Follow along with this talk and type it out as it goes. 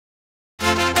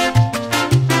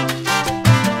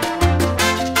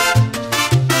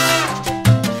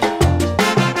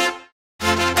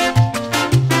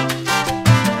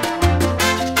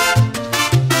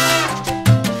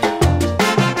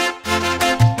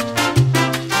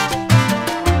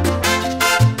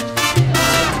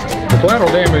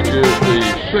Collateral Damage is the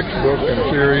sixth book in a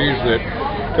series that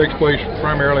takes place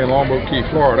primarily in Longboat Key,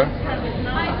 Florida.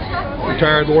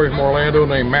 Retired lawyer from Orlando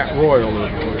named Matt Royal is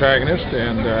the protagonist,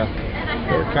 and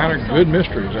they're kind of good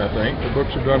mysteries, I think. The books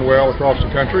have done well across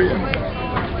the country, and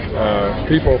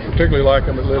people particularly like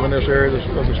them that live in this area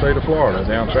of the state of Florida,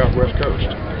 down southwest coast.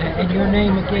 And your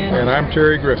name again? And I'm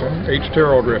Terry Griffin,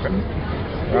 Terrell Griffin.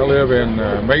 I live in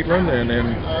Maitland and in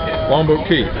Longboat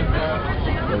Key.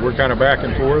 We're kind of back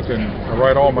and forth, and I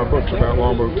write all my books about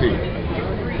Longboat Key.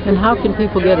 And how can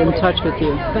people get in touch with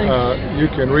you? You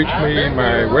can reach me.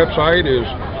 My website is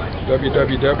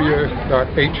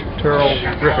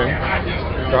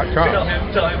www.hterrellgriffin.com.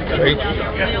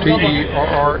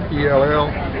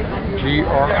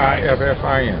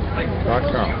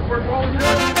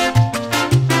 HTERRELLGRIFFIN.com.